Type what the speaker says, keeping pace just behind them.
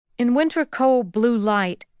In winter cold blue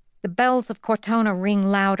light, the bells of Cortona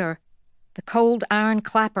ring louder. The cold iron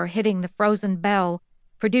clapper hitting the frozen bell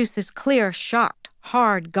produces clear, shocked,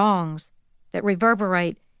 hard gongs that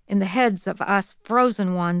reverberate in the heads of us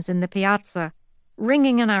frozen ones in the piazza,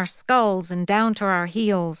 ringing in our skulls and down to our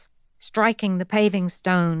heels, striking the paving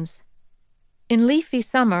stones. In leafy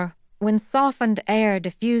summer, when softened air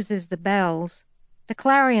diffuses the bells, the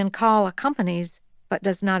clarion call accompanies but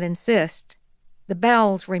does not insist. The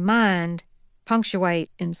bells remind, punctuate,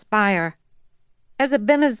 inspire. As a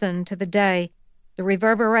benison to the day, the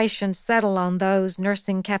reverberations settle on those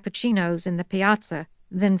nursing cappuccinos in the piazza,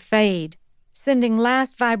 then fade, sending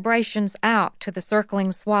last vibrations out to the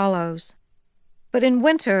circling swallows. But in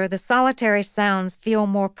winter, the solitary sounds feel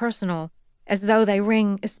more personal, as though they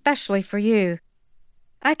ring especially for you.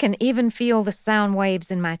 I can even feel the sound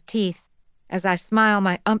waves in my teeth as I smile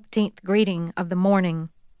my umpteenth greeting of the morning.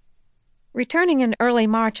 Returning in early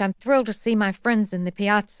March, I'm thrilled to see my friends in the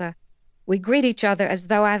piazza. We greet each other as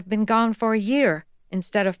though I've been gone for a year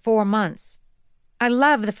instead of 4 months. I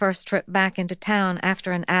love the first trip back into town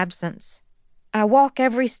after an absence. I walk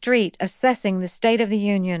every street assessing the state of the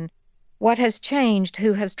Union, what has changed,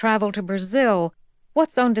 who has traveled to Brazil,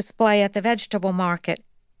 what's on display at the vegetable market,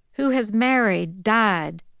 who has married,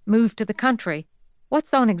 died, moved to the country,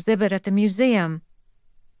 what's on exhibit at the museum.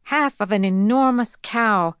 Half of an enormous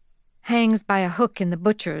cow hangs by a hook in the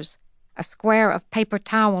butcher's, a square of paper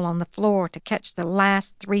towel on the floor to catch the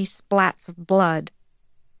last 3 splats of blood.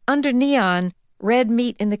 Under neon, red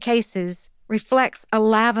meat in the cases reflects a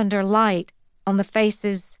lavender light on the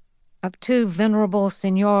faces of 2 venerable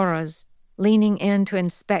senoras leaning in to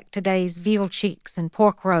inspect today's veal cheeks and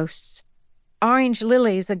pork roasts. Orange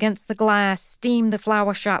lilies against the glass steam the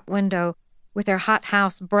flower shop window with their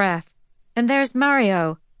hothouse breath, and there's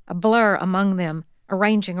Mario, a blur among them,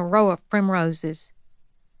 arranging a row of primroses.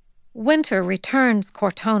 Winter returns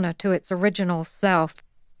Cortona to its original self.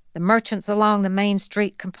 The merchants along the main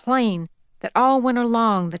street complain that all winter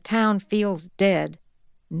long the town feels dead.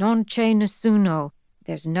 Non c'è nessuno,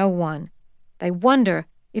 there's no one. They wonder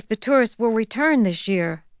if the tourists will return this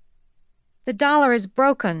year. The dollar is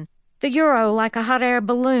broken, the euro like a hot air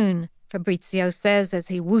balloon, Fabrizio says as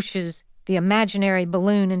he whooshes the imaginary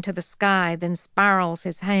balloon into the sky, then spirals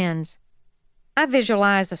his hands. I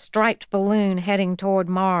visualize a striped balloon heading toward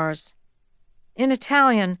Mars. In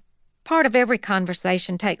Italian, part of every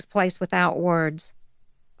conversation takes place without words.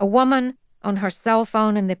 A woman, on her cell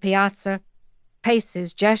phone in the piazza,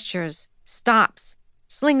 paces, gestures, stops,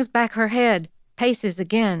 slings back her head, paces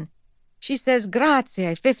again. She says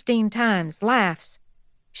grazie 15 times, laughs.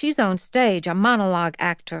 She's on stage, a monologue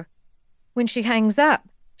actor. When she hangs up,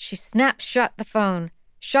 she snaps shut the phone,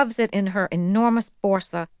 shoves it in her enormous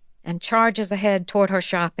borsa, and charges ahead toward her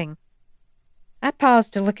shopping. I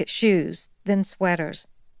pause to look at shoes, then sweaters.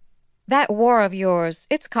 That war of yours,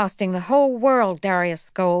 it's costing the whole world, Darius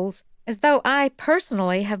scolds, as though I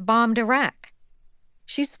personally have bombed Iraq.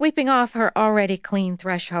 She's sweeping off her already clean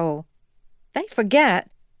threshold. They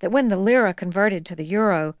forget that when the lira converted to the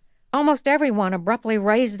euro, almost everyone abruptly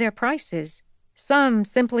raised their prices. Some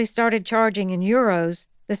simply started charging in euros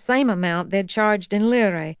the same amount they'd charged in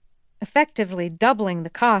lire, effectively doubling the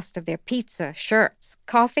cost of their pizza, shirts,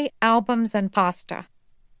 coffee, albums, and pasta.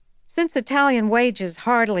 Since Italian wages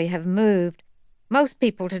hardly have moved, most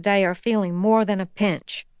people today are feeling more than a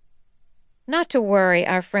pinch. Not to worry,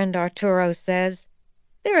 our friend Arturo says.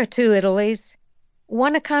 There are 2 Italys,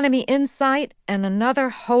 one economy in sight and another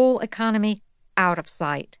whole economy out of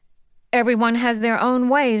sight. Everyone has their own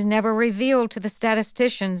ways never revealed to the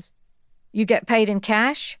statisticians. You get paid in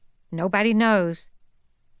cash? Nobody knows.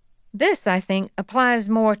 This, I think, applies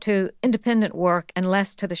more to independent work and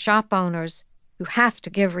less to the shop owners who have to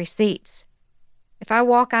give receipts. If I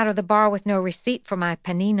walk out of the bar with no receipt for my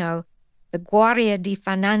panino, the Guardia di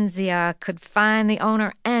Finanza could fine the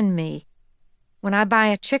owner and me. When I buy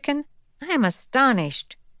a chicken, I am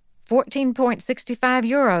astonished. 14.65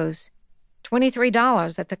 euros,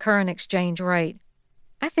 $23 at the current exchange rate.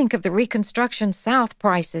 I think of the Reconstruction South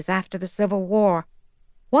prices after the Civil War.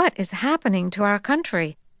 What is happening to our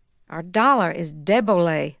country? Our dollar is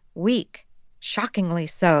débile, weak, shockingly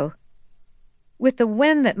so. With the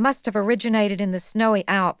wind that must have originated in the snowy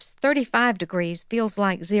Alps, 35 degrees feels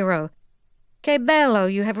like 0. Que bello,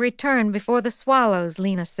 you have returned before the swallows,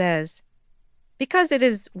 Lena says. Because it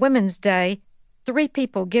is Women's Day, 3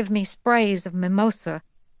 people give me sprays of mimosa,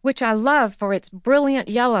 which I love for its brilliant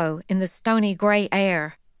yellow in the stony gray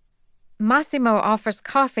air. Massimo offers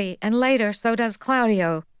coffee, and later so does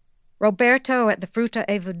Claudio. Roberto at the Frutta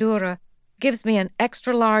e Verdura gives me an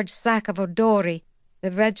extra-large sack of odori, the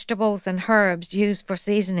vegetables and herbs used for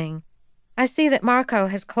seasoning. I see that Marco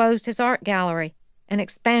has closed his art gallery and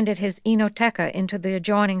expanded his enoteca into the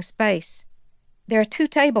adjoining space. There are 2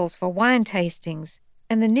 tables for wine tastings,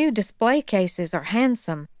 and the new display cases are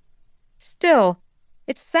handsome. Still,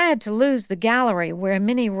 it's sad to lose the gallery where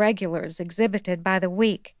many regulars exhibited by the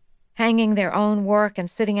week, hanging their own work and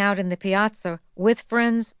sitting out in the piazza with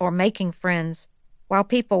friends or making friends, while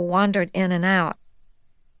people wandered in and out.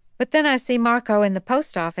 But then I see Marco in the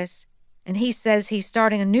post office, and he says he's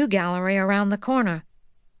starting a new gallery around the corner.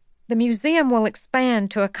 The museum will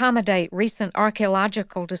expand to accommodate recent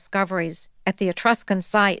archaeological discoveries at the Etruscan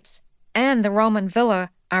sites and the Roman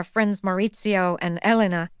villa our friends Maurizio and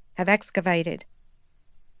Elena have excavated.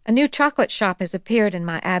 A new chocolate shop has appeared in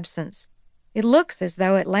my absence. It looks as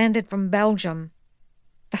though it landed from Belgium.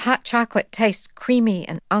 The hot chocolate tastes creamy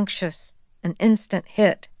and unctuous, an instant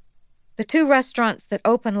hit. The 2 restaurants that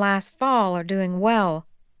opened last fall are doing well.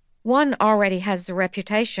 One already has the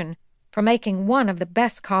reputation for making one of the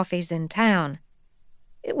best coffees in town.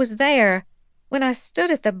 It was there, when I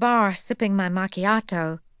stood at the bar sipping my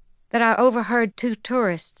macchiato, that I overheard 2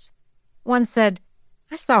 tourists. One said,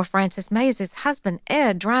 "I saw Frances Mays' husband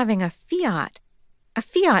Ed driving a Fiat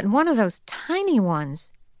and one of those tiny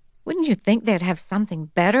ones. Wouldn't you think they'd have something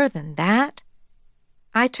better than that?"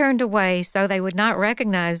 I turned away so they would not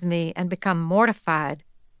recognize me and become mortified.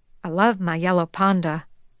 I love my yellow panda.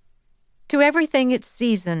 To everything its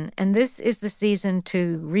season, and this is the season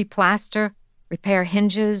to replaster, repair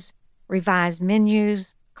hinges, revise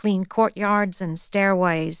menus, clean courtyards and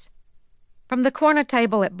stairways. From the corner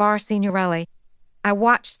table at Bar Signorelli, I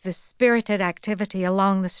watched the spirited activity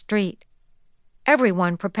along the street.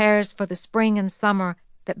 Everyone prepares for the spring and summer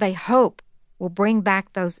that they hope will bring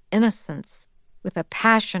back those innocents with a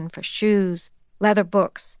passion for shoes, leather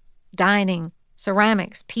books, dining,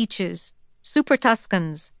 ceramics, peaches, super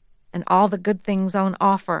Tuscans, and all the good things on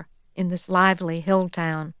offer in this lively hill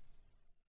town.